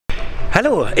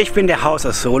Hallo, ich bin der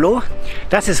Hauser Solo.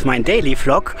 Das ist mein Daily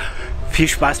Vlog. Viel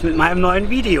Spaß mit meinem neuen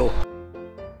Video.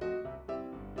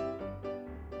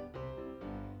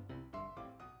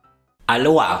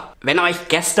 Aloha! Wenn euch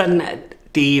gestern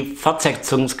die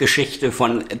Fortsetzungsgeschichte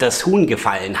von Das Huhn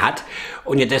gefallen hat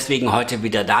und ihr deswegen heute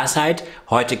wieder da seid,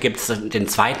 heute gibt es den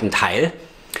zweiten Teil.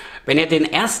 Wenn ihr den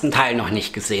ersten Teil noch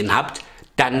nicht gesehen habt,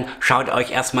 dann schaut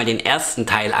euch erstmal den ersten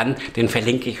Teil an, den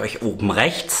verlinke ich euch oben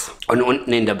rechts und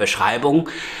unten in der Beschreibung.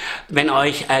 Wenn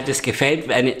euch das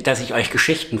gefällt, dass ich euch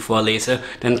Geschichten vorlese,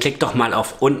 dann klickt doch mal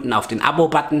unten auf den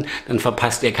Abo-Button, dann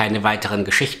verpasst ihr keine weiteren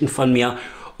Geschichten von mir.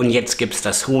 Und jetzt gibt's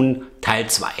Das Huhn Teil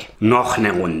 2. Noch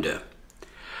eine Runde.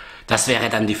 Das wäre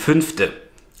dann die 5.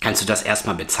 Kannst du das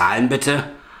erstmal bezahlen, bitte?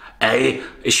 Ey,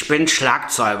 ich bin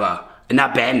Schlagzeuger in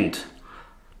einer Band.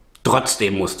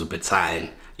 Trotzdem musst du bezahlen.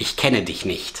 Ich kenne dich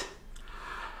nicht.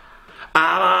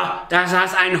 Aber da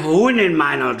saß ein Huhn in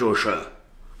meiner Dusche.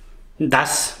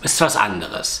 Das ist was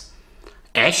anderes.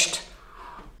 Echt?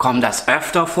 Kommt das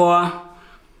öfter vor?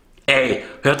 Ey,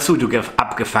 hör zu, du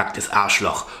abgefucktes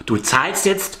Arschloch. Du zahlst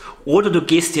jetzt oder du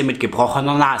gehst dir mit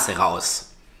gebrochener Nase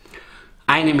raus.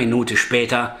 Eine Minute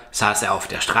später saß er auf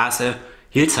der Straße,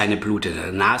 hielt seine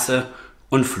blutende Nase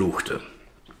und fluchte.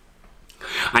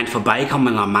 Ein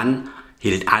vorbeikommender Mann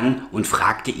hielt an und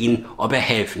fragte ihn, ob er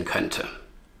helfen könnte.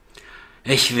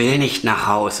 Ich will nicht nach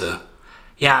Hause.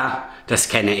 Ja, das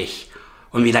kenne ich.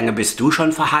 Und wie lange bist du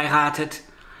schon verheiratet?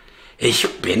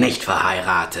 Ich bin nicht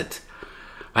verheiratet.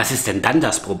 Was ist denn dann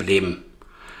das Problem?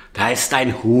 Da ist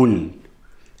ein Huhn.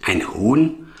 Ein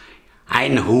Huhn?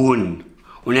 Ein Huhn.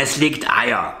 Und es legt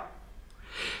Eier.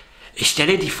 Ich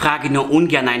stelle die Frage nur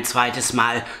ungern ein zweites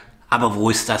Mal, aber wo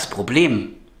ist das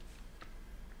Problem?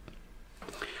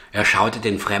 Er schaute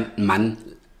den fremden Mann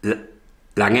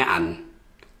lange an,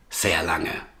 sehr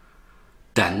lange.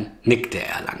 Dann nickte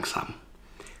er langsam.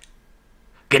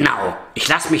 Genau, ich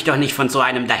lasse mich doch nicht von so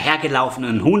einem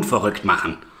dahergelaufenen Huhn verrückt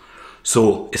machen.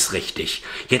 So ist richtig.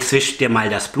 Jetzt wisch dir mal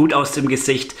das Blut aus dem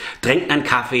Gesicht, trink einen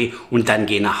Kaffee und dann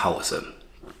geh nach Hause.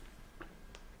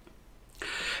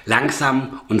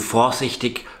 Langsam und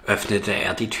vorsichtig öffnete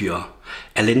er die Tür.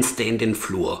 Er linste in den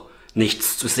Flur.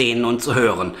 Nichts zu sehen und zu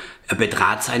hören. Er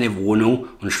betrat seine Wohnung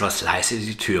und schloss leise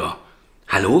die Tür.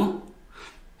 Hallo?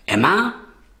 Emma?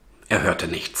 Er hörte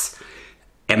nichts.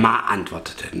 Emma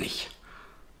antwortete nicht.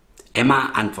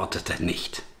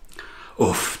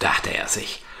 Uff, dachte er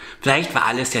sich. Vielleicht war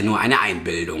alles ja nur eine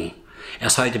Einbildung. Er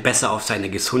sollte besser auf seine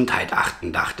Gesundheit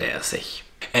achten, dachte er sich.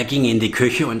 Er ging in die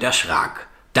Küche und erschrak.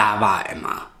 Da war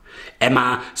Emma.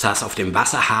 Emma saß auf dem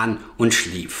Wasserhahn und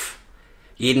schlief.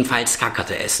 Jedenfalls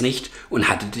kackerte es nicht und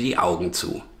hatte die Augen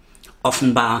zu.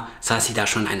 Offenbar saß sie da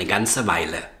schon eine ganze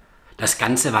Weile. Das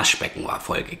ganze Waschbecken war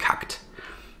vollgekackt.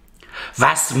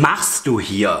 Was machst du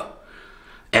hier?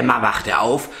 Emma wachte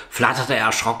auf, flatterte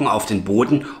erschrocken auf den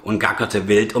Boden und gackerte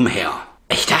wild umher.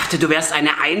 Ich dachte, du wärst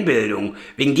eine Einbildung.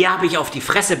 Wegen dir habe ich auf die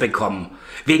Fresse bekommen.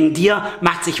 Wegen dir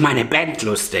macht sich meine Band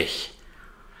lustig.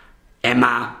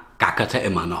 Emma gackerte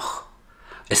immer noch.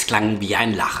 Es klang wie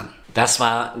ein Lachen. Das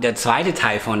war der zweite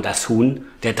Teil von Das Huhn.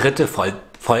 Der dritte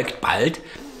folgt bald.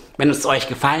 Wenn es euch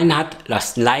gefallen hat,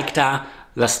 lasst ein Like da,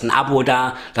 lasst ein Abo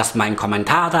da, lasst mal einen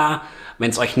Kommentar da. Wenn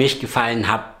es euch nicht gefallen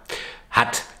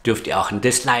hat, dürft ihr auch ein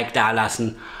Dislike da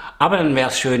lassen. Aber dann wäre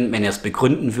es schön, wenn ihr es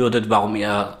begründen würdet, warum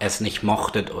ihr es nicht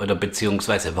mochtet oder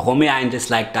beziehungsweise warum ihr ein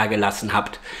Dislike da gelassen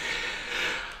habt.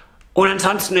 Und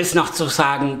ansonsten ist noch zu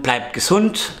sagen, bleibt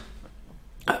gesund.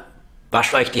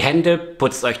 Wascht euch die Hände,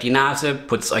 putzt euch die Nase,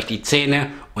 putzt euch die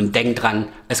Zähne und denkt dran,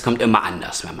 es kommt immer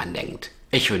anders, wenn man denkt.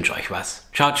 Ich wünsche euch was.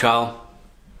 Ciao, ciao.